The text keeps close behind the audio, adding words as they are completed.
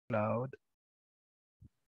Cloud.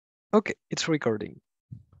 Okay, it's recording.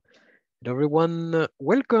 Hello everyone,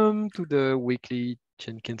 welcome to the weekly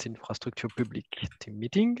Jenkins Infrastructure Public team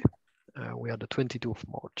meeting. We are the 22th of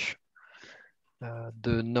March.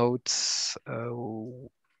 The notes,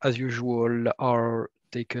 as usual, are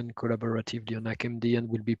taken collaboratively on HackMD and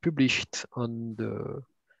will be published on the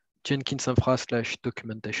Jenkins Infra /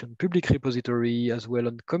 documentation public repository, as well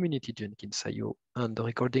on community Jenkins.io, and the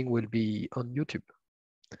recording will be on YouTube.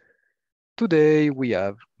 Today we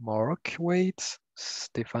have Mark Waits,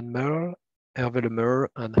 Stefan Merle, Hervé Lemeur,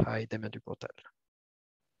 and I, Damien Duportal.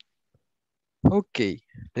 Okay,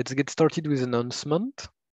 let's get started with announcement.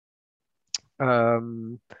 I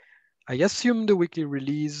assume the weekly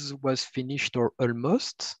release was finished or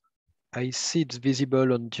almost. I see it's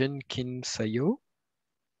visible on Jenkins.io,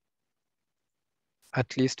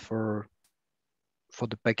 at least for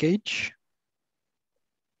the package.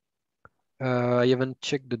 I haven't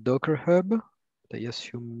checked the Docker Hub. I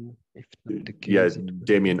assume if not the case. Yeah,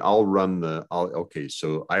 Damien, okay,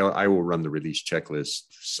 so I will run the release checklist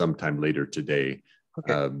sometime later today.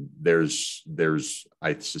 Okay.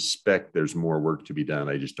 I suspect there's more work to be done.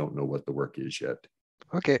 I just don't know what the work is yet.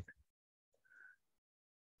 Okay.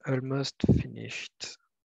 Almost finished.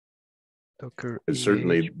 Docker. And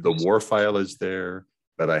certainly the WAR file is there,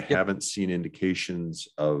 but I haven't seen indications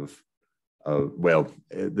of well,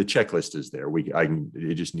 the checklist is there.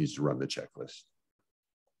 It just needs to run the checklist.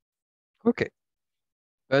 Okay.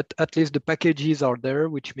 But at least the packages are there,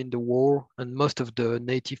 which mean the WAR and most of the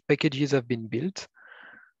native packages have been built.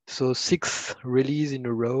 So 6 release in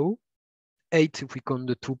a row, 8 if we count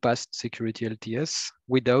the 2 past security LTS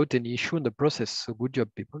without any issue in the process. So good job,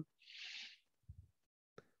 people.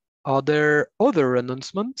 Are there other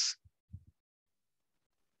announcements?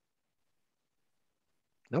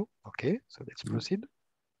 No? Okay, so let's proceed.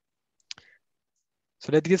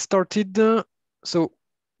 So let's get started. So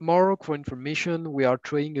Mark, for information, we are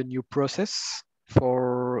trying a new process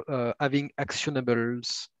for having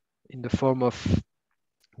actionables in the form of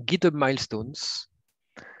GitHub milestones.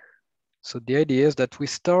 So the idea is that we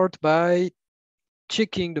start by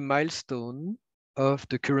checking the milestone of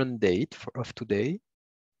the current date of today.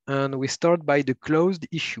 And we start by the closed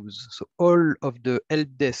issues. So all of the help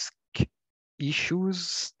desk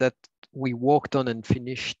issues that we worked on and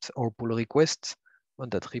finished our pull requests on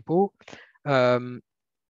that repo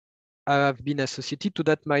have been associated to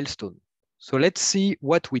that milestone. So let's see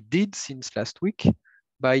what we did since last week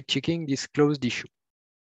by checking this closed issue.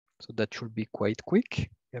 So that should be quite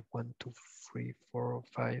quick. We have 1, 2, 3, 4,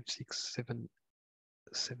 5, 6, 7,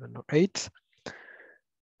 7 or 8.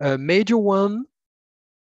 A major one,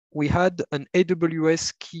 we had an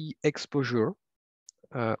AWS key exposure.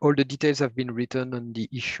 All the details have been written on the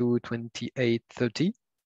issue 2830. It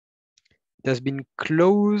has been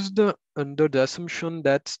closed under the assumption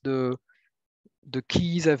that the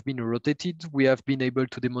keys have been rotated. We have been able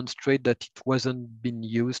to demonstrate that it wasn't been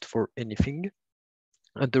used for anything.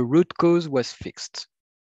 And the root cause was fixed.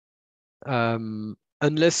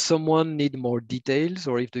 Unless someone needs more details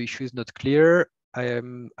or if the issue is not clear, I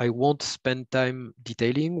won't spend time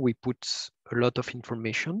detailing. We put a lot of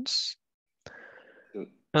informations.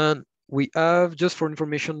 And we have, just for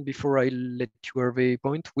information before I let you have a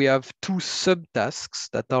point, we have 2 subtasks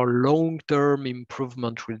that are long-term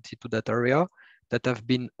improvement related to that area that have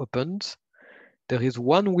been opened. There is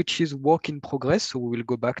one which is work in progress, so we will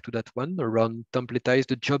go back to that one around templatize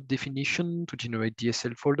the job definition to generate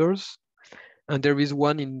DSL folders. And there is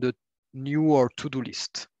one in the new or to-do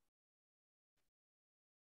list.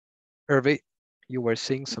 Hervé, you were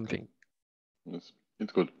saying something. Yes,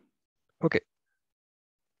 it's good. Okay.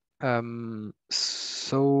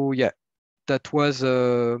 So yeah, that was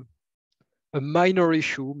a minor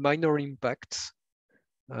issue, minor impact.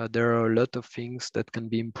 There are a lot of things that can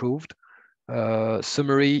be improved.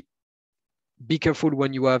 Summary, be careful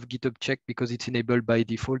when you have GitHub check because it's enabled by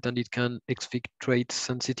default and it can exfiltrate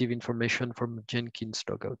sensitive information from Jenkins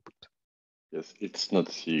log output. Yes, it's not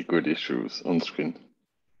the good issues on screen.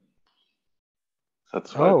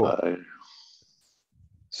 That's right.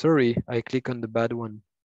 Sorry, I click on the bad one.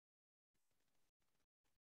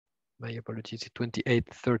 My apologies,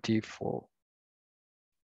 2834.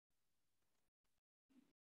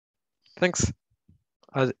 Thanks.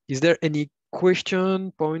 Is there any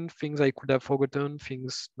question, point, things I could have forgotten,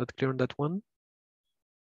 things not clear on that one?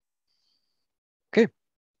 Okay.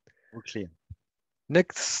 All clear.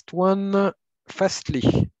 Next one,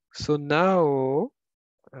 Fastly. So now,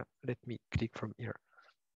 let me click from here.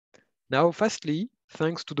 Now Fastly,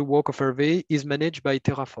 thanks to the work of Hervé, is managed by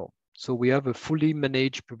Terraform. So we have a fully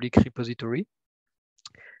managed public repository,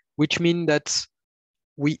 which means that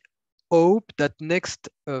we hope that next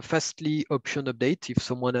Fastly option update, if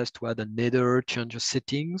someone has to add an header, change the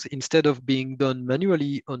settings, instead of being done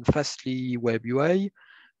manually on Fastly Web UI,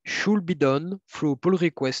 should be done through pull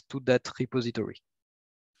request to that repository.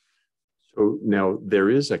 So now there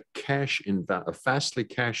is a Fastly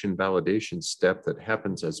cache invalidation step that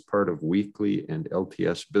happens as part of weekly and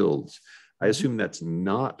LTS builds. I assume that's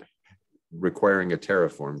not requiring a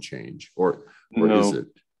Terraform change, or No. is it?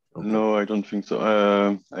 Okay. No, I don't think so.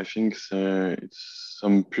 I think it's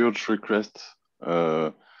some purge request.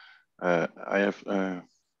 I have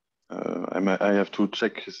to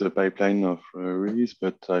check the pipeline of release,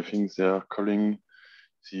 but I think they are calling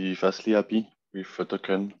the Fastly API with a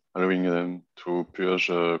token, allowing them to purge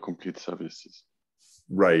complete services.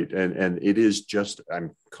 Right, and it is just,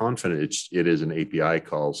 I'm confident it is an API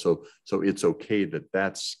call, so it's okay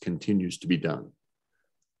that continues to be done.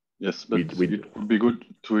 Yes, but it would be good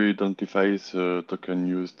to identify the token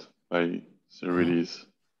used by the release.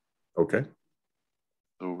 Okay.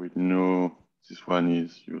 So we know this one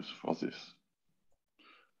is used for this.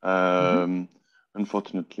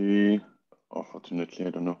 Unfortunately, or fortunately,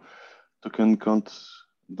 I don't know, token count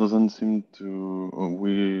doesn't seem to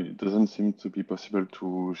be possible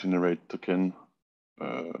to generate token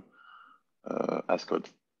as code.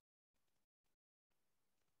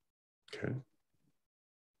 Okay.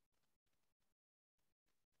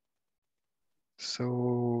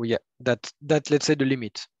 So yeah, that let's say the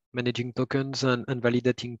limit, managing tokens and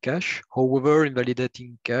validating cache. However,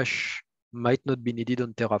 invalidating cache might not be needed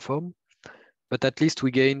on Terraform, but at least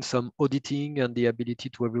we gain some auditing and the ability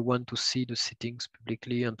to everyone to see the settings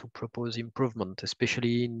publicly and to propose improvement,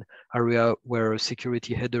 especially in area where a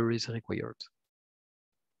security header is required.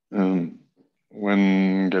 When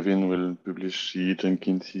Gavin will publish the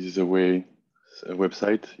Jenkins is the way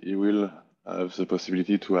website, he will have the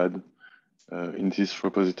possibility to add in this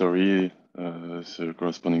repository the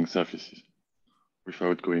corresponding services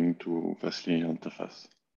without going to Fastly interface.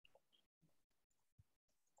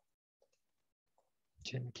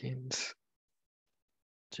 Jenkins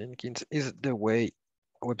is the way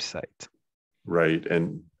website. Right,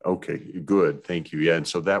 and okay, good, thank you. Yeah, and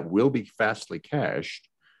so that will be Fastly cached,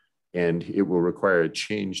 and it will require a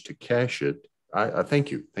change to cache it.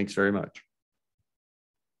 Thank you, thanks very much.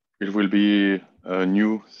 It will be a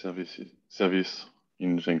new service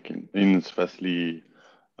in Jenkins, in Fastly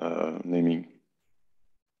naming.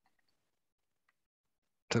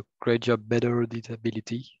 So great job, better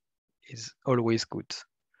auditability is always good.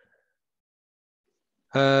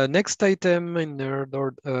 Next item in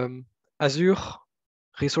the Azure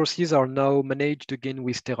resources are now managed again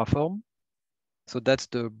with Terraform. So that's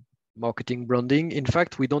the marketing branding. In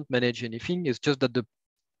fact, we don't manage anything. It's just that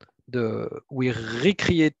we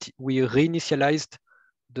reinitialized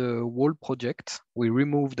the whole project. We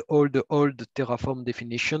removed all the old Terraform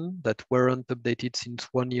definition that weren't updated since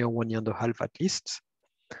 1 year, 1 year and a half at least.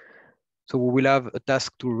 So we will have a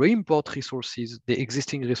task to re-import resources, the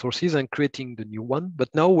existing resources, and creating the new one. But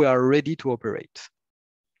now we are ready to operate.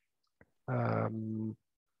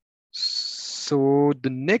 So the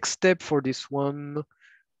next step for this one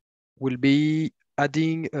will be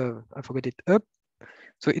adding, I forgot it up.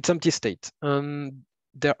 So it's empty state.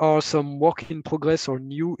 There are some work in progress or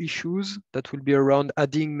new issues that will be around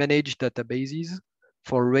adding managed databases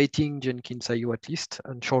for rating Jenkins IO at least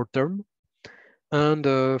and short term, and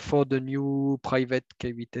for the new private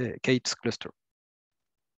K8s cluster.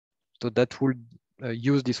 So that will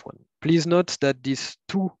use this one. Please note that these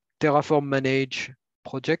two Terraform managed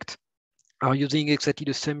projects are using exactly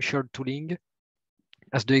the same shared tooling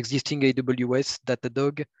as the existing AWS,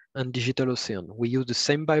 Datadog, and DigitalOcean. We use the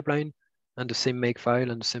same pipeline and the same makefile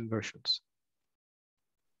and the same versions.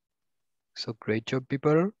 So great job,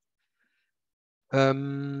 people.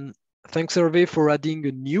 Thanks, Hervé, for adding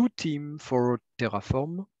a new team for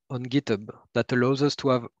Terraform on GitHub that allows us to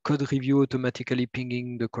have code review automatically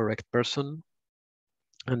pinging the correct person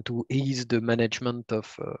and to ease the management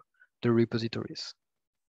of the repositories.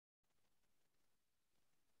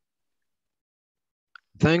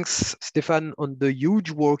 Thanks, Stefan, on the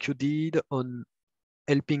huge work you did on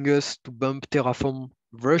helping us to bump Terraform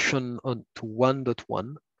version on to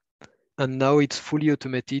 1.1. And now it's fully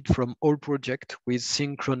automated from all projects with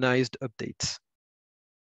synchronized updates.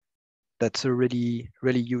 That's a really,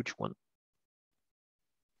 really huge one.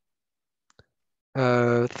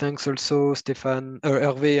 Thanks also, Stefan,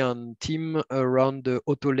 Hervé and team around the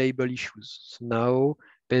auto label issues. So now,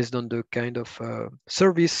 based on the kind of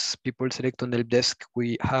service people select on help desk,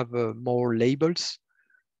 we have more labels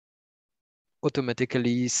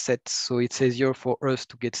automatically set, so it's easier for us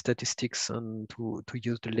to get statistics and to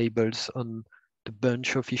use the labels on the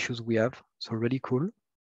bunch of issues we have. So really cool.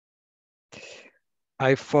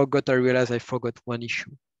 I realized I forgot one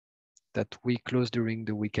issue that we closed during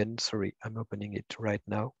the weekend. Sorry, I'm opening it right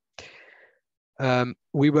now.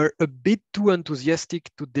 We were a bit too enthusiastic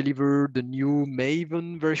to deliver the new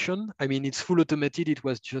Maven version. I mean, it's full automated. It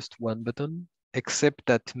was just one button, except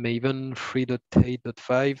that Maven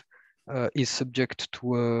 3.8.5 is subject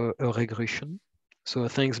to a regression. So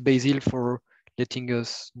thanks, Basil, for letting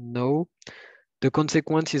us know. The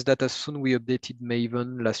consequence is that as soon we updated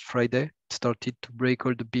Maven last Friday, it started to break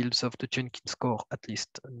all the builds of the Jenkins core, at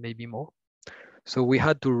least, and maybe more. So we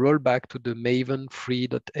had to roll back to the Maven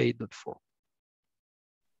 3.8.4.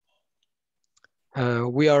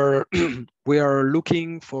 We are we are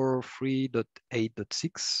looking for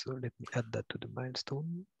 3.8.6. So let me add that to the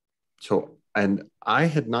milestone. So, and I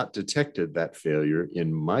had not detected that failure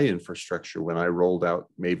in my infrastructure when I rolled out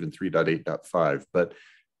Maven 3.8.5, but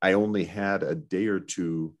I only had a day or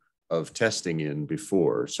two of testing in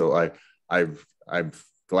before. So I'm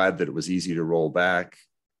glad that it was easy to roll back.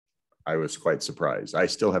 I was quite surprised. I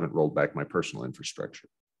still haven't rolled back my personal infrastructure.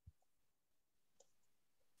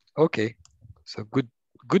 Okay, so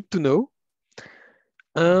good to know.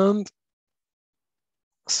 And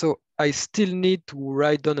so I still need to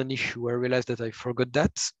write down an issue. I realized that I forgot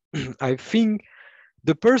that. I think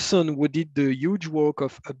the person who did the huge work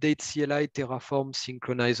of update CLI, Terraform,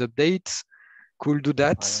 synchronize updates could do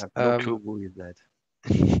that. I have no clue who is that.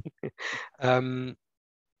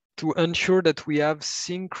 To ensure that we have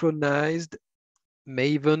synchronized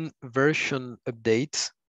Maven version updates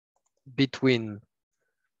between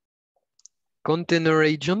container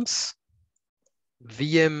agents,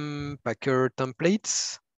 VM Packer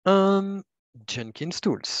templates, and Jenkins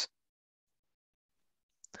tools.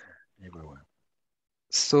 Everywhere.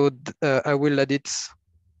 So I will add it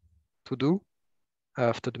to do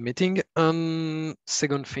after the meeting. And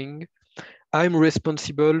second thing, I'm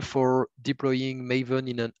responsible for deploying Maven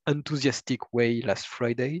in an enthusiastic way last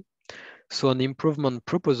Friday. So an improvement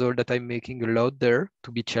proposal that I'm making allowed there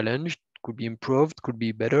to be challenged, could be improved, could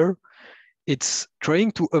be better. It's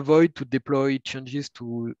trying to avoid to deploy changes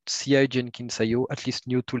to CI Jenkins IO, at least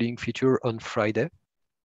new tooling feature on Friday.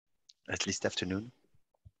 At least afternoon.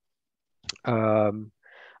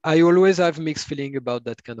 I always have mixed feeling about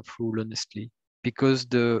that kind of rule, honestly, because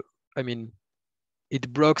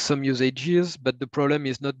it blocks some usages, but the problem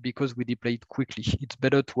is not because we deploy it quickly. It's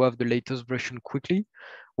better to have the latest version quickly.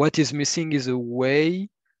 What is missing is a way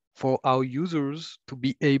for our users to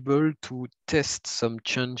be able to test some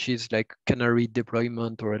changes like canary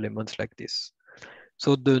deployment or elements like this.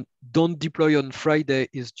 So the don't deploy on Friday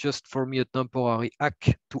is just for me a temporary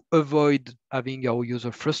hack to avoid having our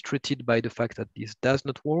user frustrated by the fact that this does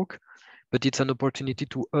not work, but it's an opportunity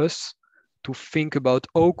to us to think about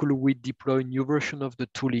how could we deploy a new version of the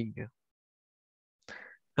tooling.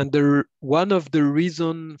 And one of the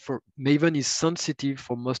reasons for Maven is sensitive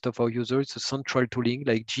for most of our users, it's a central tooling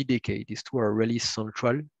like JDK. These two are really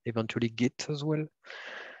central, eventually Git as well.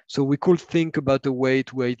 So we could think about a way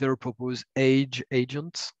to either propose age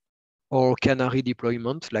agents or canary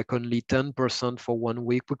deployment, like only 10% for 1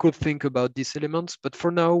 week. We could think about these elements, but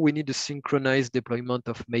for now, we need a synchronized deployment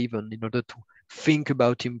of Maven in order to think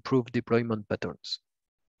about improved deployment patterns.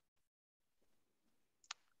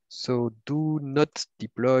 So do not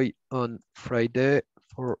deploy on Friday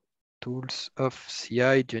for tools of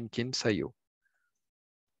CI Jenkins IO.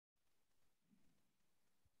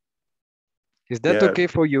 Is that okay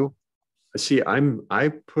for you? See, I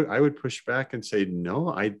would push back and say, no,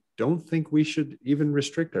 I don't think we should even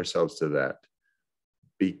restrict ourselves to that,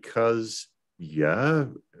 because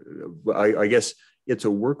I guess it's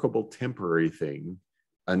a workable temporary thing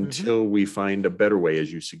until we find a better way,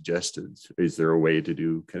 as you suggested. Is there a way to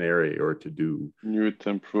do canary or to do new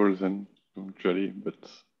temp rules and actually, but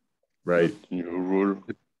right new rule?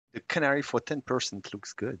 The canary for 10%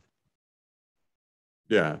 looks good.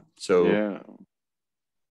 Yeah. So yeah.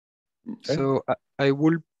 Okay. So I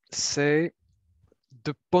will say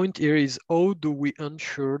the point here is how do we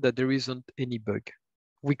ensure that there isn't any bug?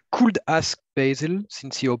 We could ask Basil,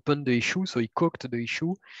 since he opened the issue, so he cooked the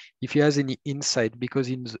issue, if he has any insight, because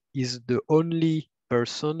he's the only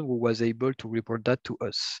person who was able to report that to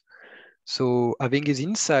us. So having his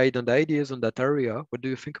insight and ideas on that area, what do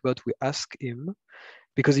you think about we ask him?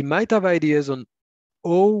 Because he might have ideas on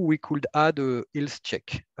how we could add a health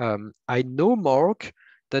check. I know, Mark,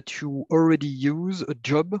 that you already use a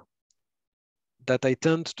job that I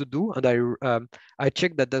tend to do, and I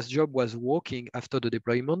checked that this job was working after the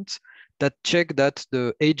deployment, that checked that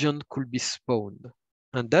the agent could be spawned.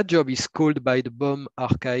 And that job is called by the BOM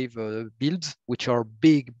archive builds, which are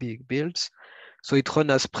big builds. So it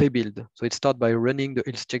runs as pre-build. So it starts by running the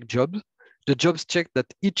health check jobs. The jobs check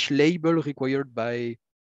that each label required by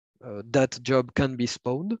that job can be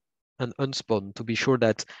spawned and unspawned to be sure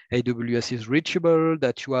that AWS is reachable,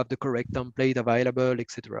 that you have the correct template available,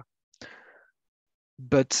 etc.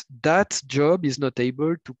 But that job is not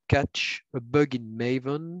able to catch a bug in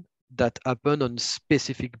Maven that happen on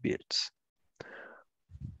specific builds.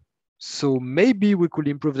 So maybe we could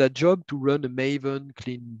improve that job to run a Maven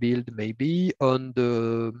clean build maybe on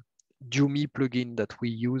the Jumi plugin that we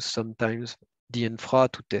use sometimes, the Infra,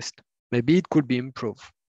 to test. Maybe it could be improved.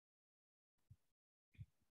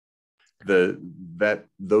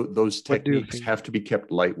 Those techniques have to be kept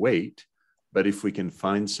lightweight, but if we can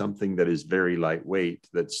find something that is very lightweight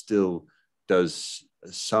that still does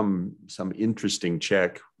some interesting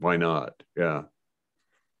check, why not? Yeah.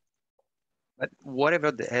 But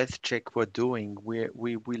whatever the health check we're doing, we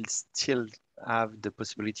will still have the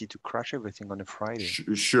possibility to crash everything on a Friday.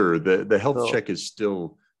 Sure. The health check is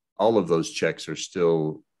still, all of those checks are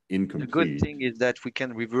still incomplete. The good thing is that we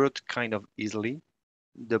can revert kind of easily.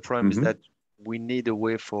 The problem is that we need a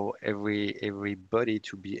way for everybody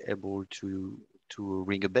to be able to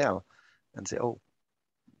ring a bell and say, oh,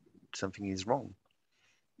 something is wrong.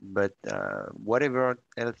 But whatever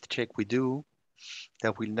health check we do,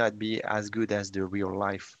 that will not be as good as the real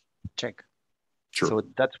life check. Sure. So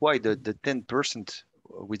that's why the 10%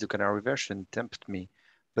 with the Canary version tempted me.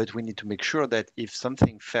 But we need to make sure that if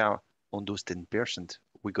something fell on those 10%,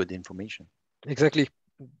 we got the information. Exactly.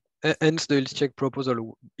 Hence the health check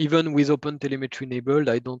proposal. Even with open telemetry enabled,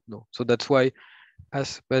 I don't know. So that's why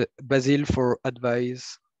ask Basil for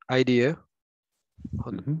advice idea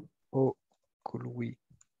on how could we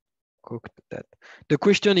cook that. The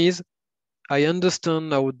question is, I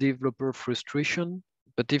understand our developer frustration,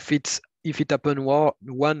 but if it happens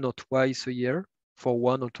one or twice a year for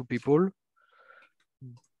one or two people,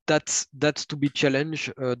 that's to be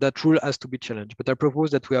challenged. That rule has to be challenged. But I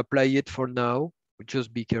propose that we apply it for now. We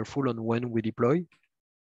just be careful on when we deploy.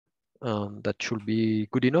 That should be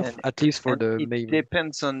good enough, at least for the It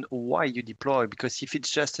depends on why you deploy, because if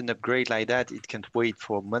it's just an upgrade like that, it can't wait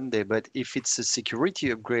for Monday. But if it's a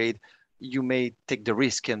security upgrade, you may take the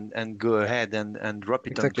risk and go ahead and drop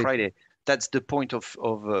it on Friday. That's the point of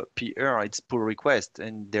PR. It's pull request,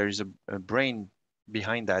 and there is a brain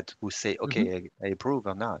behind that who say, okay, I approve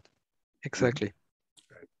or not. Exactly.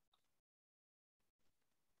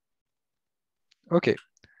 Okay.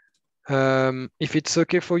 If it's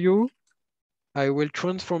okay for you, I will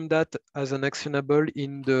transform that as an actionable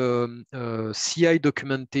in the CI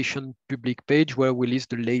documentation public page where we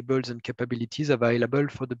list the labels and capabilities available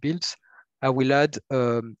for the builds. I will add,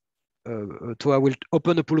 I will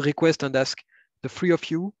open a pull request and ask the three of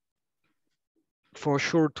you for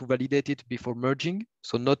sure to validate it before merging.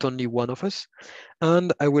 So not only one of us.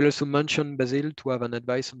 And I will also mention Basil to have an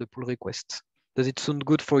advice on the pull requests. Does it sound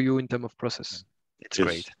good for you in terms of process? It's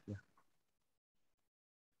great. Yeah.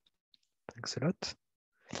 Thanks a lot.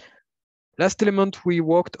 Last element we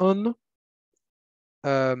worked on,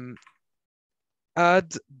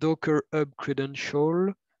 add Docker Hub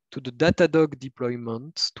credential to the Datadog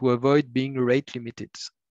deployments to avoid being rate limited.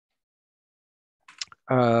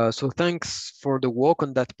 So thanks for the work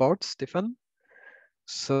on that part, Stefan.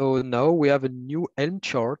 So now we have a new Helm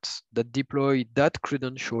chart that deploy that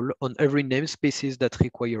credential on every namespaces that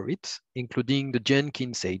require it, including the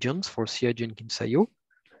Jenkins agents for CI Jenkins IO,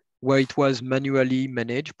 where it was manually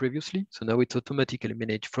managed previously. So now it's automatically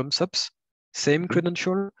managed from subs, same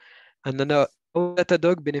credential. And then how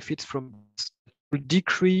Datadog benefits from this will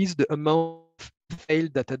decrease the amount of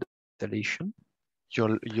failed Datadog installation.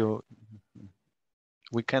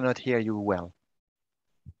 We cannot hear you well.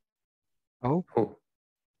 Oh.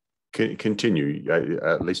 Continue.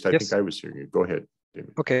 At least I think I was hearing you. Go ahead,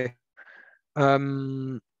 David. Okay.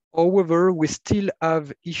 However, we still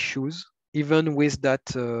have issues even with that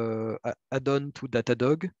add-on to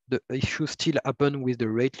Datadog. The issues still happen with the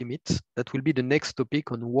rate limits. That will be the next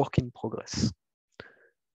topic on work in progress.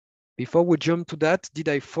 Before we jump to that, did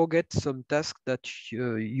I forget some tasks that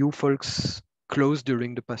you folks closed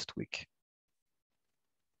during the past week?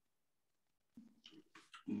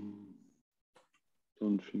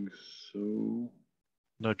 Don't think so.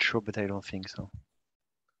 Not sure, but I don't think so.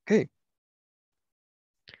 Okay.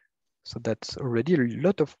 So that's already a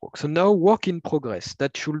lot of work. So now work in progress.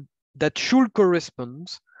 That should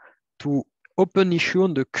correspond to open issue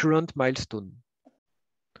on the current milestone.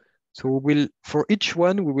 So we will, for each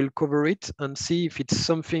one, we will cover it and see if it's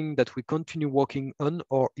something that we continue working on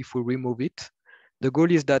or if we remove it. The goal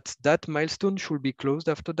is that that milestone should be closed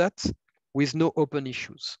after that with no open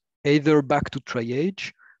issues, either back to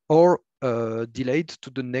triage or delayed to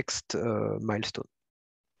the next milestone.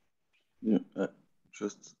 Yeah,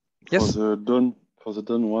 just for Yes. the done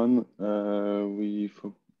one,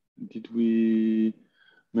 did we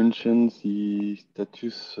mention the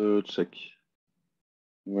status check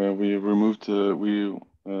where we removed the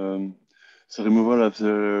removal of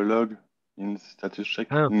the log in status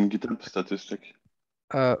check in GitHub status check?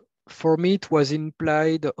 For me, it was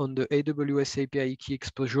implied on the AWS API key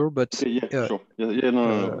exposure, but okay, yeah, sure. Yeah,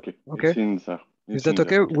 no, okay. Okay. It's in there. Is that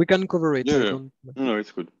okay? We can cover it. Yeah, no,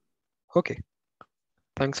 it's good. Okay.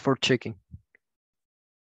 Thanks for checking.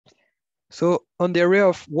 So on the area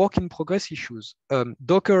of work in progress issues,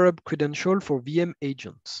 Docker Hub credential for VM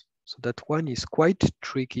agents. So that one is quite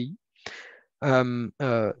tricky. Tim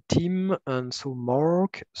and so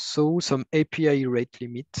Mark saw some API rate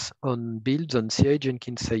limits on builds on CI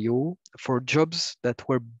Jenkins IO for jobs that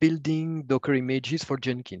were building Docker images for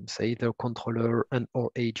Jenkins, either controller and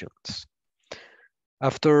or agents.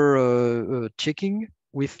 After checking,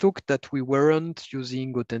 we thought that we weren't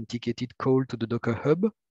using authenticated call to the Docker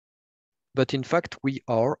Hub, but in fact we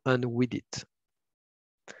are, and we did.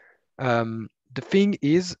 The thing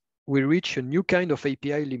is, we reach a new kind of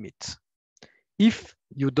API limit. If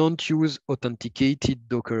you don't use authenticated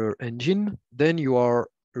Docker engine, then you are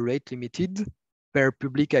rate limited per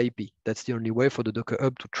public IP. That's the only way for the Docker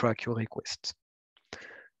Hub to track your requests.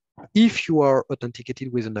 If you are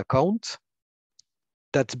authenticated with an account,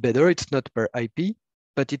 that's better. It's not per IP,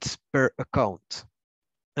 but it's per account.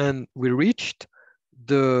 And we reached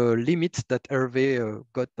the limits that Hervé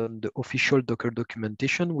got on the official Docker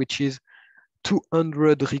documentation, which is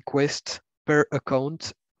 200 requests per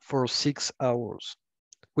account for 6 hours,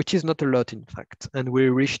 which is not a lot, in fact. And we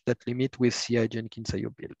reached that limit with CI Jenkins IO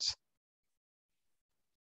builds.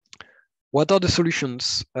 What are the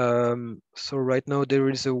solutions? So right now there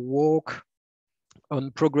is a work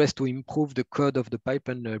on progress to improve the code of the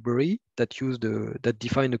pipeline library that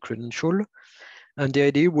define a credential. And the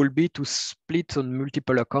idea will be to split on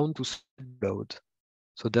multiple accounts to split load.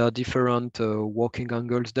 So there are different working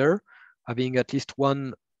angles there, having at least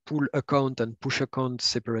one pull account and push account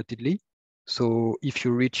separately. So if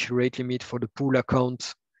you reach rate limit for the pull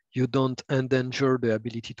account, you don't endanger the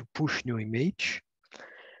ability to push new image.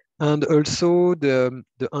 And also the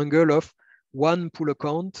angle of one pull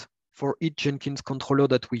account for each Jenkins controller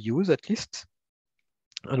that we use at least.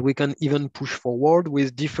 And we can even push forward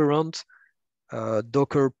with different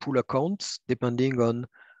Docker pull accounts, depending on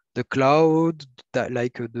the cloud,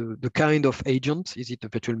 the kind of agent. Is it a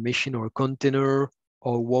virtual machine or a container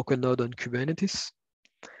or a worker node on Kubernetes?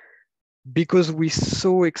 Because we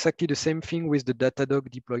saw exactly the same thing with the Datadog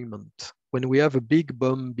deployment. When we have a big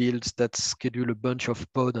BOM build that schedule a bunch of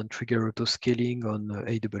pod and trigger auto-scaling on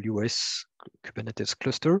AWS Kubernetes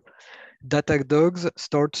cluster, Datadogs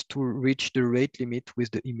starts to reach the rate limit with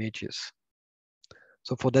the images.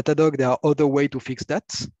 So for Datadog, there are other ways to fix that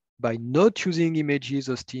by not using images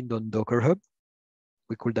hosted on Docker Hub.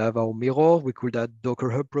 We could have our mirror, we could add Docker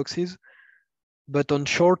Hub proxies, but on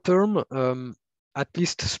short term, at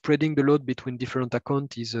least spreading the load between different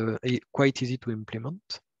accounts is quite easy to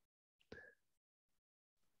implement.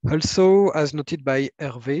 Also, as noted by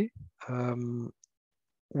Hervé,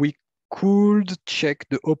 we could check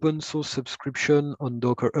the open source subscription on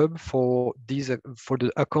Docker Hub for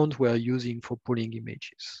the account we are using for pulling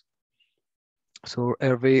images. So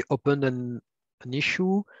Hervé opened an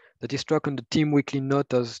issue that is tracked on the team weekly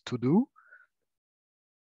note as to do.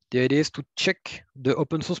 The idea is to check the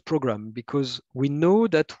open source program because we know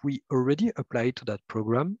that we already applied to that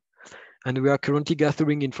program and we are currently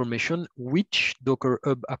gathering information which Docker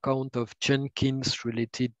Hub account of Jenkins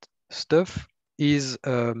related stuff is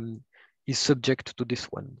subject to this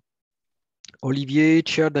one. Olivier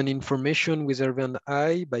shared an information with Hervé and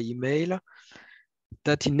I by email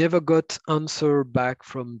that he never got answer back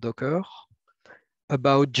from Docker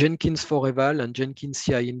about Jenkins for eval and Jenkins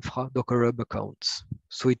CI Infra Docker Hub accounts.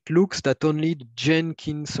 So it looks that only the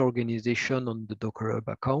Jenkins organization on the Docker Hub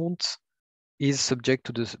account is subject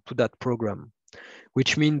to that program,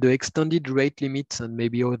 which means the extended rate limits and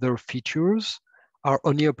maybe other features are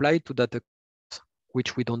only applied to that account,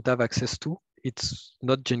 which we don't have access to. It's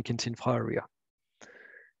not Jenkins Infra area.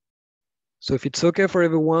 So if it's okay for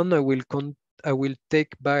everyone, I will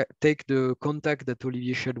take the contact that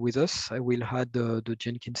Olivier shared with us. I will add the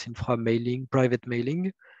Jenkins Infra mailing, private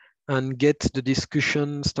mailing, and get the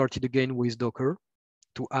discussion started again with Docker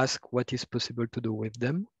to ask what is possible to do with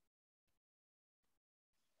them.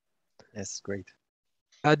 Yes, great.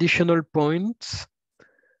 Additional points.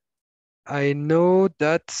 I know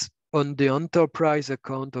that on the enterprise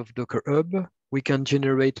account of Docker Hub, we can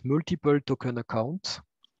generate multiple token accounts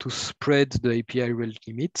to spread the API rate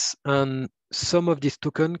limits. And some of these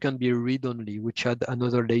tokens can be read-only, which add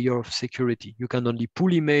another layer of security. You can only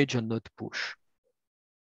pull image and not push.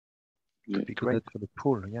 Could be great for the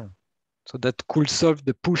pull, yeah. So that could solve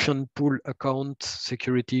the push and pull account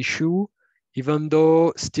security issue, even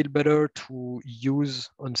though still better to use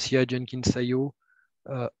on CI Jenkins IO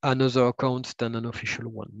another account than an official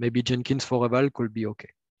one. Maybe Jenkins for eval could be okay.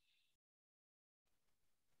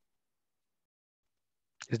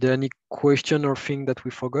 Is there any question or thing that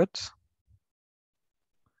we forgot?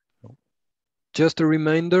 No. Just a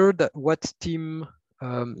reminder that what Team,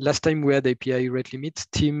 last time we had API rate limits,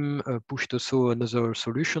 Team pushed also another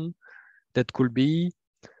solution that could be,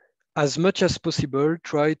 as much as possible,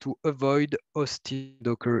 try to avoid hosting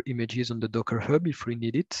Docker images on the Docker Hub if we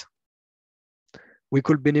need it. We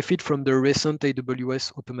could benefit from the recent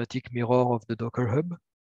AWS automatic mirror of the Docker Hub.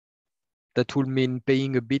 That will mean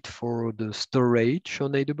paying a bit for the storage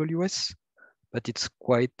on AWS, but it's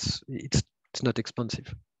not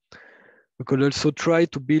expensive. We could also try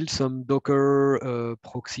to build some Docker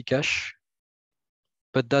proxy cache,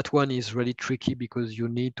 but that one is really tricky because you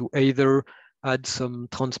need to either add some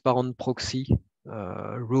transparent proxy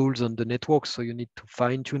rules on the network, so you need to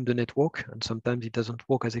fine tune the network, and sometimes it doesn't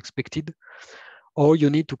work as expected. Or you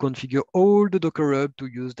need to configure all the Docker Hub to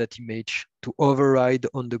use that image to override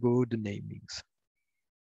on the go the namings.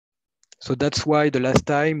 So that's why the last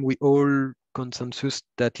time we all consensus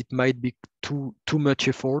that it might be too much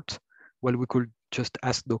effort. Well, we could just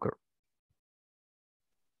ask Docker.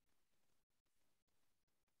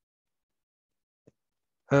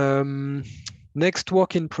 Next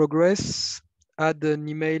work in progress, add an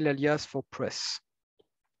email alias for press.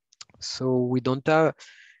 So we don't have,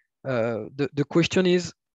 the question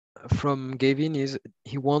is from Gavin is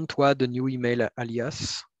he wants to add a new email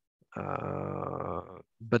alias,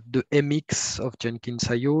 but the MX of Jenkins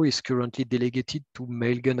IO is currently delegated to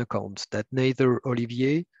Mailgun accounts that neither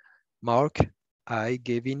Olivier, Mark,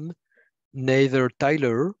 Gavin, neither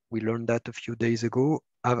Tyler, we learned that a few days ago,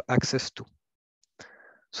 have access to.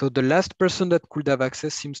 So the last person that could have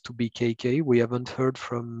access seems to be KK. We haven't heard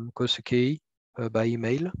from Kosuke by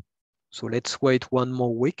email. So let's wait one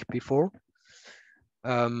more week before.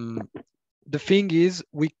 The thing is,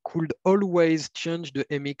 we could always change the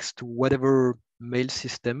MX to whatever mail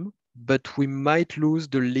system, but we might lose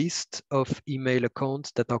the list of email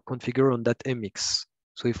accounts that are configured on that MX.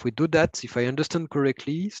 So if we do that, if I understand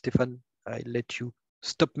correctly, Stefan, I let you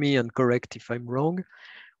stop me and correct if I'm wrong.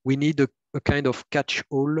 We need a kind of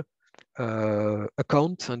catch-all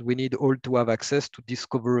account, and we need all to have access to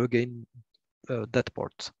discover again that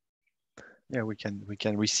part. Yeah, we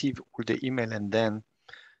can receive all the email, and then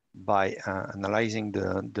by analyzing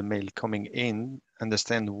the mail coming in,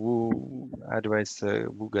 understand who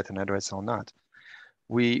got an address or not.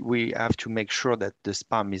 We have to make sure that the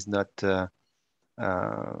spam is not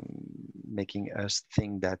making us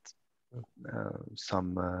think that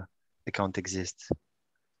some account exists.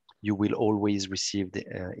 You will always receive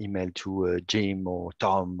the email to Jim or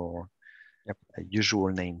Tom or usual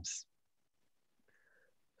names.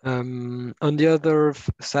 On the other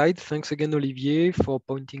side, thanks again, Olivier, for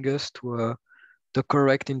pointing us to the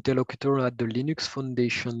correct interlocutor at the Linux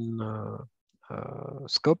Foundation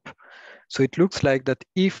scope. So it looks like that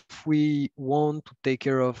if we want to take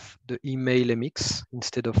care of the email MX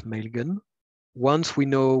instead of Mailgun, once we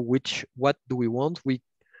know what do we want, we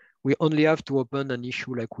only have to open an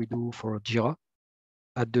issue like we do for Jira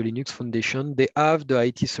at the Linux Foundation. They have the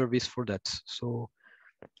IT service for that. So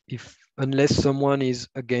unless someone is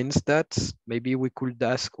against that, maybe we could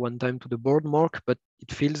ask one time to the board, Mark, but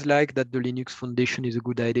it feels like that the Linux Foundation is a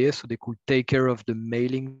good idea, so they could take care of the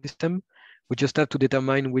mailing system. We just have to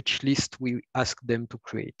determine which list we ask them to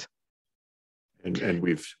create. And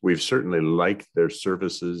we've certainly liked their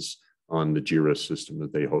services on the Jira system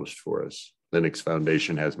that they host for us. Linux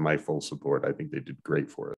Foundation has my full support. I think they did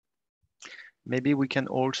great for us. Maybe we can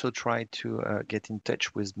also try to get in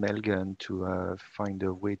touch with Mailgun to find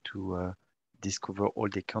a way to discover all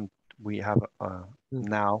the accounts we have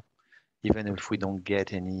now, even if we don't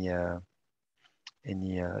get any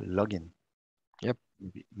login. Yep.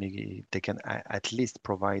 Maybe they can at least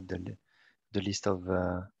provide the list of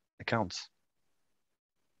accounts.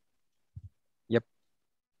 Yep.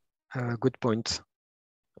 Good point.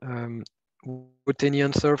 Would any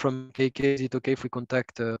answer from KK? Is it okay if we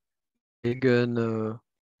contact Mailgun?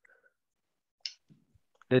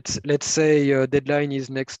 Let's say deadline is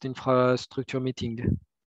next infrastructure meeting.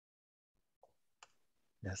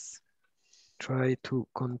 Yes. Try to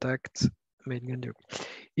contact Mailgun.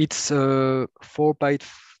 It's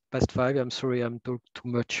 5:04. I'm sorry, I'm talking too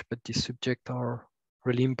much, but these subjects are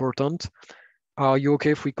really important. Are you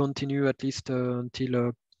okay if we continue at least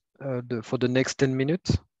until for the next 10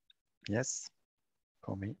 minutes? Yes,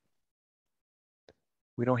 for me.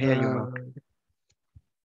 We don't hear you, Mark.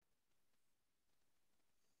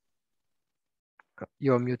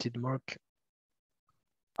 You're muted, Mark.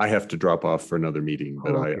 I have to drop off for another meeting,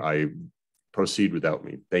 but Okay. I proceed without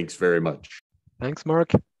me. Thanks very much. Thanks,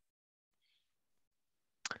 Mark.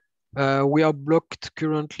 We are blocked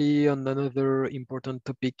currently on another important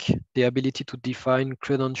topic, the ability to define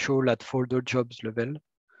credential at folder jobs level.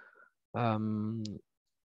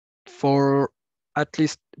 For at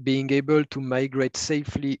least being able to migrate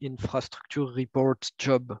safely infrastructure report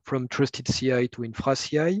job from trusted CI to Infra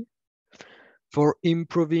CI, for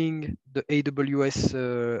improving the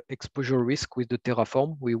AWS exposure risk with the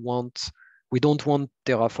Terraform, we don't want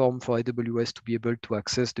Terraform for AWS to be able to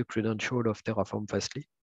access the credential of Terraform fastly.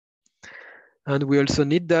 And we also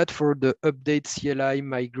need that for the update CLI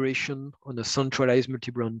migration on a centralized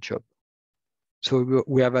multi-branch job. So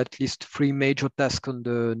we have at least 3 major tasks on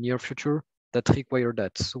the near future that require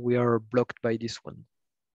that. So we are blocked by this one.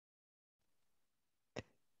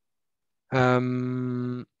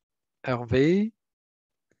 Hervé,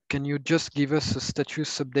 can you just give us a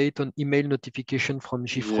status update on email notification from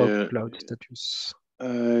JFrog Cloud status?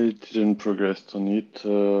 I didn't progress on it,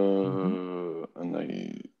 and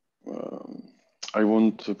I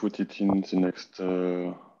want to put it in the next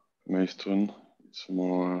milestone. It's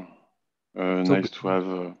more nice to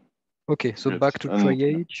have. Okay, so back to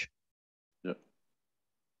triage. Yeah.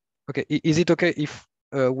 Okay, is it okay if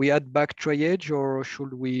we add back triage, or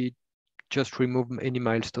should we just remove any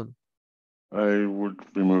milestone? I would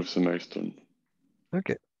remove the milestone.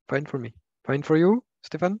 Okay, fine for me. Fine for you,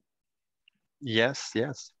 Stefan? Yes,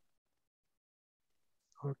 yes.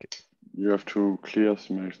 Okay. You have to clear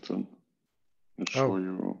the milestone and show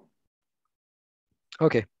you.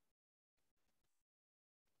 Okay.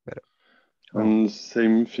 Better. And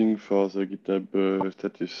same thing for the GitHub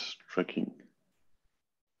status tracking.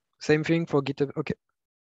 Same thing for GitHub. Okay.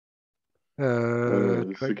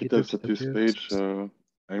 The GitHub status page.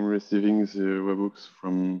 I'm receiving the webhooks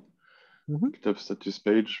from GitHub status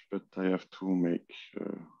page, but I have to make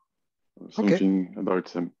something about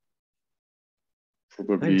them.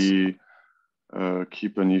 Probably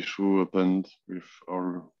keep an issue opened with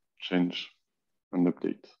our change and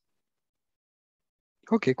update.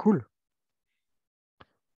 Okay, cool.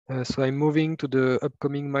 So I'm moving to the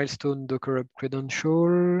upcoming milestone Docker up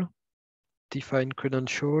credential, define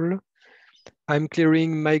credential. I'm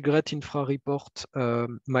clearing migrate infra report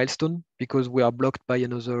milestone because we are blocked by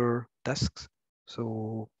another task.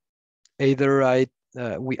 So either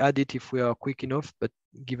we add it if we are quick enough, but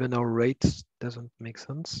given our rates, doesn't make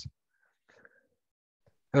sense.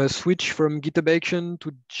 Switch from GitHub Action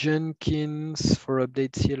to Jenkins for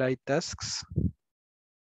update CLI tasks.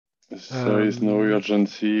 There is no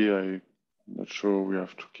urgency. I'm not sure we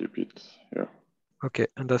have to keep it here. Okay,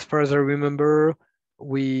 and as far as I remember,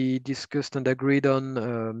 we discussed and agreed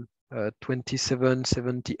on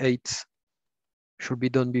 2778 should be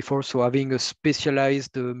done before. So having a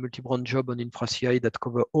specialized multi-branch job on Infra CI that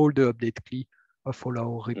cover all the update key of all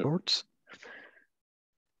our reports.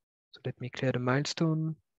 So let me clear the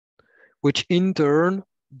milestone, which in turn,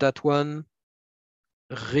 that one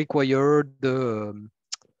required the,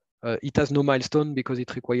 it has no milestone because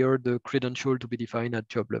it required the credential to be defined at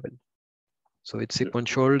job level. So it's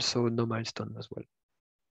sequential, so no milestone as well.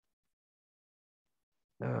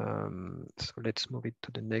 So let's move it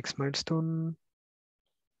to the next milestone.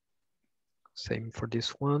 Same for this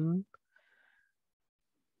one.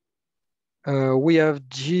 We have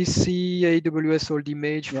GC AWS old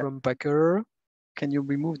image from Packer. Can you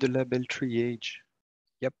remove the label triage?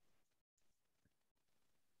 Yep.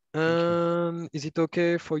 Is it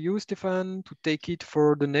okay for you, Stefan, to take it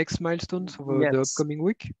for the next milestones of the upcoming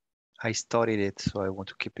week? I started it, so I want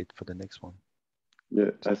to keep it for the next one.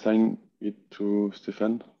 Yeah, assign it to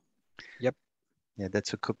Stefan. Yep. Yeah,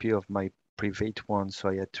 that's a copy of my private one, so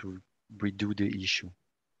I had to redo the issue.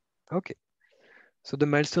 Okay. So the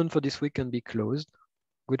milestone for this week can be closed.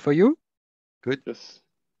 Good for you? Good. Yes.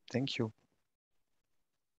 Thank you.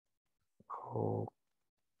 Oh,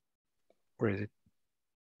 where is it?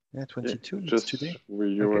 Yeah, 22. Yeah, it's just today. where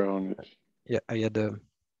you were on it. Yeah, I had the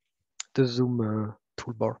Zoom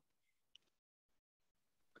toolbar.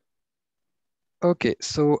 Okay,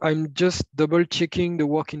 so I'm just double checking the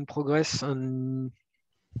work in progress and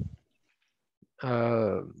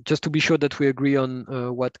just to be sure that we agree on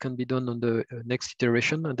what can be done on the next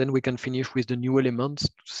iteration, and then we can finish with the new elements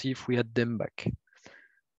to see if we add them back.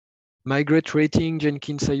 Migrate rating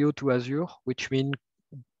Jenkins IO to Azure, which means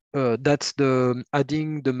that's the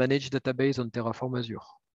adding the managed database on Terraform Azure.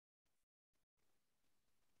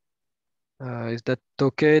 Is that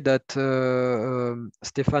okay that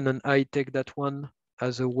Stefan and I take that one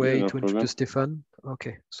as a way no to problem. introduce Stefan?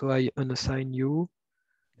 Okay, so I unassign you.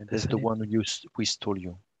 And that's the one we stole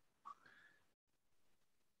you.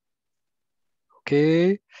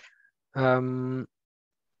 Okay.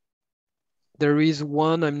 There is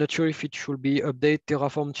one, I'm not sure if it should be update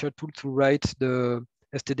Terraform share tool to write the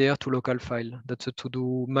stdr to local file. That's a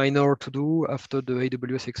to-do, minor to-do after the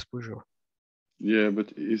AWS exposure. Yeah,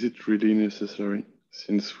 but is it really necessary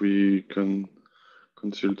since we can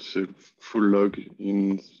consult the full log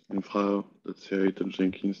in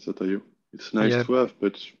infra.ci.jenkins.io? It's nice to have,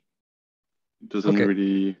 but it doesn't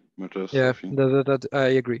really matter. Yeah, that I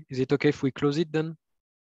agree. Is it okay if we close it then?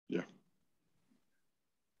 Yeah.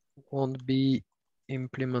 Won't be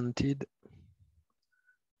implemented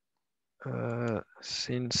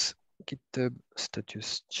since GitHub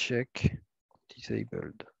status check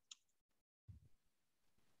disabled.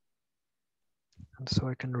 And so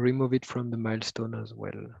I can remove it from the milestone as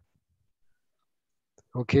well.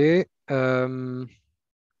 Okay.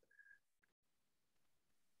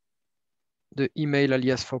 The email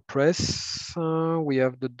alias for press. We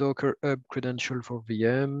have the Docker Hub credential for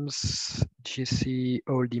VMs, GC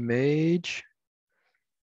old image,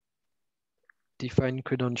 define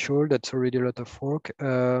credential. That's already a lot of work.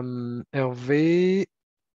 Hervé,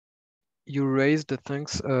 you raised the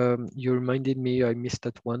thanks. You reminded me I missed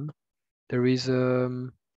that one. There is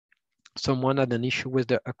someone had an issue with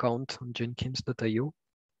their account on Jenkins.io.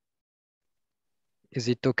 Is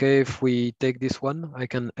it okay if we take this one? I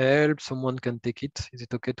can help, someone can take it. Is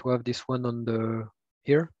it okay to have this one on the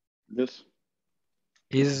here? Yes.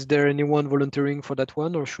 Is there anyone volunteering for that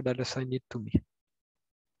one or should I assign it to me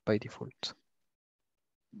by default?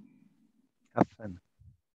 Have fun.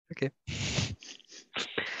 Okay.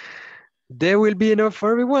 There will be enough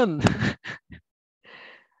for everyone.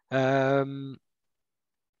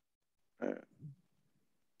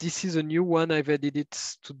 This is a new one. I've added it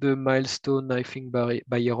to the milestone, I think, by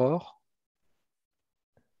error.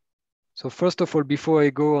 So first of all, before I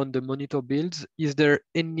go on the monitor builds, is there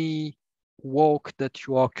any work that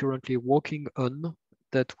you are currently working on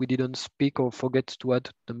that we didn't speak or forget to add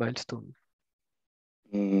to the milestone?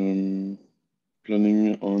 Planning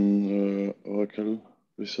on Oracle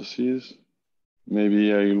resources.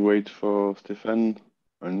 Maybe I'll wait for Stefan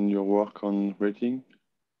and your work on rating.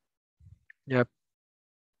 Yep.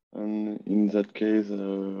 And in that case,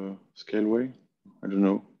 Scaleway, I don't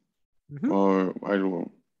know. Or I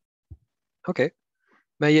will. Okay.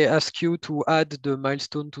 May I ask you to add the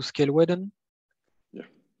milestone to Scaleway then? Yeah.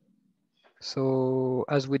 So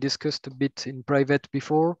as we discussed a bit in private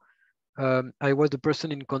before, I was the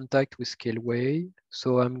person in contact with Scaleway.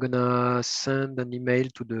 So I'm gonna send an email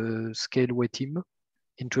to the Scaleway team,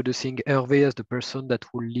 introducing Hervé as the person that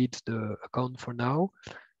will lead the account for now,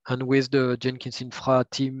 and with the Jenkins Infra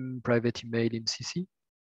team private email in CC,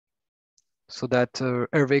 so that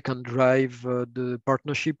Hervé can drive the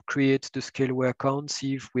partnership, create the Scaleway account,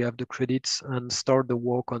 see if we have the credits, and start the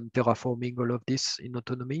work on terraforming all of this in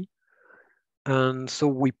autonomy. And so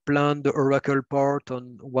we plan the Oracle part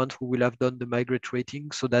on once we will have done the migrate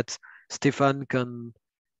rating, so that Stefan can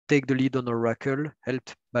take the lead on Oracle,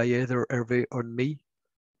 helped by either Hervé or me,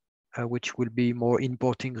 which will be more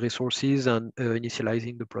importing resources and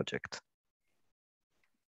initializing the project.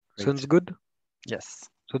 Great. Sounds good? Yes.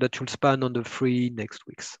 So that should span on the 3 next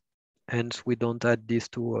weeks. Hence, we don't add this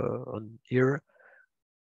to on here.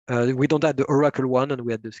 We don't add the Oracle one, and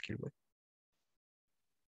we add the Scaleway.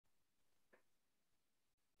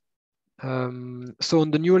 So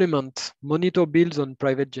on the new element, monitor builds on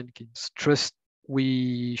private Jenkins. Trust,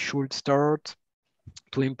 we should start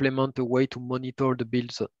to implement a way to monitor the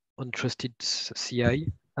builds on trusted CI.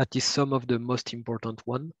 That is some of the most important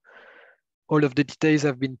one. All of the details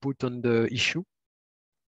have been put on the issue.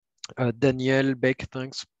 Daniel Beck,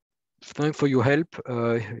 thanks for your help.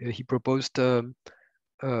 He proposed a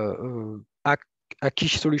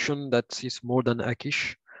Akish solution that is more than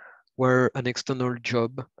Akish, where an external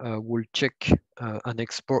job will check an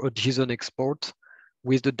export, a JSON export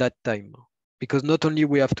with the dat time. Because not only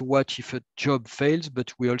we have to watch if a job fails,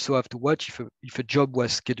 but we also have to watch if a job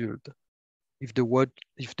was scheduled. If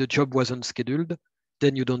the job wasn't scheduled,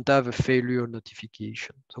 then you don't have a failure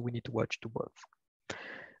notification. So we need to watch to both.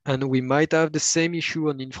 And we might have the same issue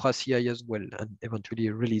on Infra CI as well, and eventually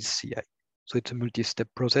release CI. So it's a multi-step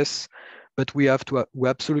process, but we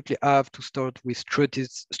absolutely have to start with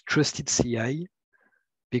trusted CI,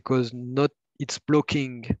 because it's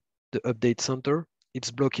blocking the update center.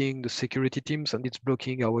 It's blocking the security teams and it's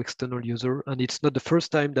blocking our external user. And it's not the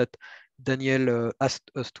first time that Daniel asked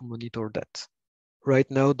us to monitor that. Right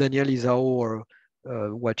now, Daniel is our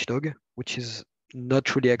watchdog, which is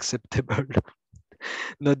not really acceptable.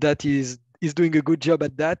 Not that he's doing a good job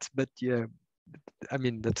at that, but yeah, I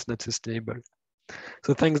mean, that's not sustainable.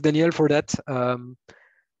 So thanks, Daniel, for that.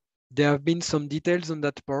 There have been some details on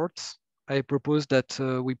that part. I propose that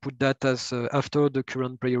we put that as after the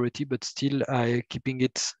current priority, but still keeping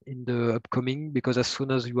it in the upcoming, because as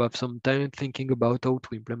soon as you have some time thinking about how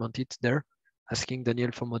to implement it there, asking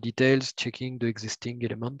Daniel for more details, checking the existing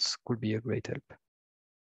elements could be a great help.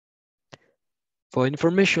 For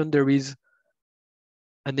information, there is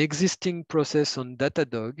an existing process on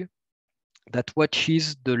Datadog that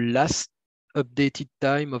watches the last updated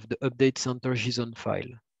time of the update center JSON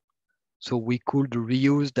file. So we could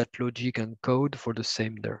reuse that logic and code for the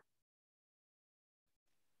same there.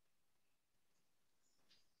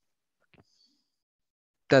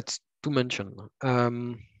 That's to mention.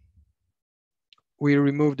 We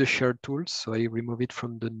remove the shared tools, so I remove it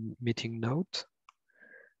from the meeting note.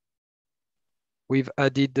 We've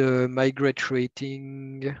added the migrate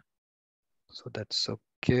rating, so that's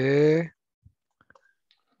okay.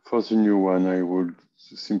 For the new one, I would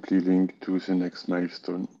simply link to the next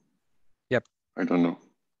milestone. Yep. I don't know.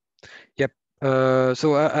 Yep.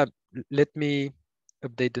 So let me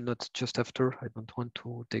update the notes just after. I don't want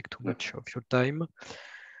to take too much of your time.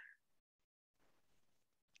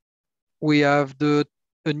 We have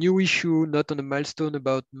a new issue, not on a milestone,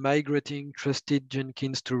 about migrating trusted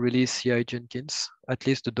Jenkins to release CI Jenkins, at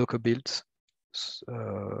least the Docker builds.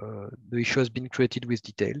 The issue has been created with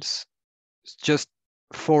details. It's just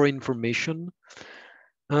for information.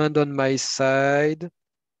 And on my side,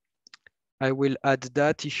 I will add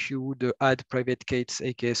that issue, the add private keys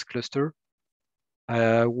AKS cluster.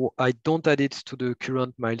 I don't add it to the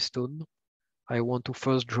current milestone. I want to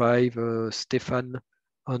first drive Stefan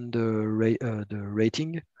on the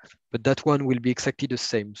rating, but that one will be exactly the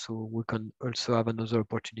same. So we can also have another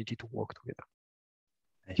opportunity to work together.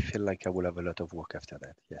 I feel like I will have a lot of work after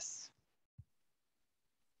that, yes.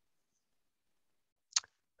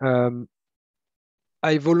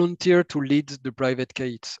 I volunteer to lead the private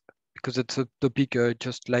kits because it's a topic I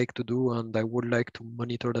just like to do and I would like to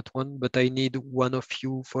monitor that one, but I need one of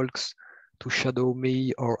you folks to shadow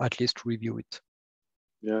me or at least review it.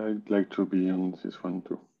 Yeah, I'd like to be on this one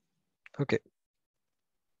too. Okay.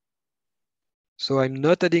 So I'm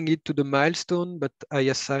not adding it to the milestone, but I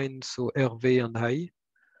assign so Hervé and I.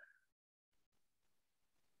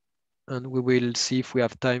 And we will see if we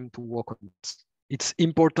have time to work on it. It's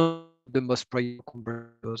important, the most priority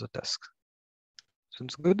compared to other tasks.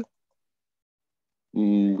 Sounds good?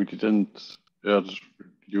 We didn't urge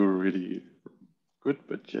you really good,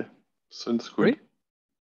 but yeah, sounds good. Right?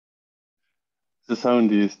 The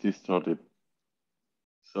sound is distorted.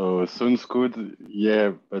 So sounds good,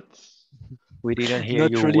 yeah, but we didn't hear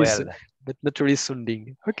not you really, well. But not really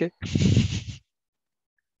sounding. Okay.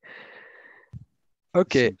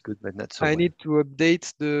 Okay. Sounds good, but not so I well. need to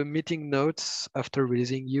update the meeting notes after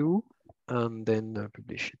releasing you and then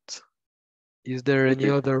publish it. Is there any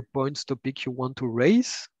other points, topic you want to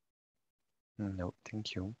raise? No,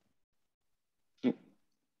 thank you.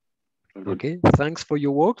 Okay, thanks for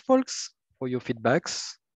your work, folks, for your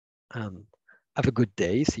feedbacks, and have a good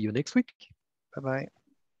day. See you next week. Bye-bye.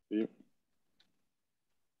 See you.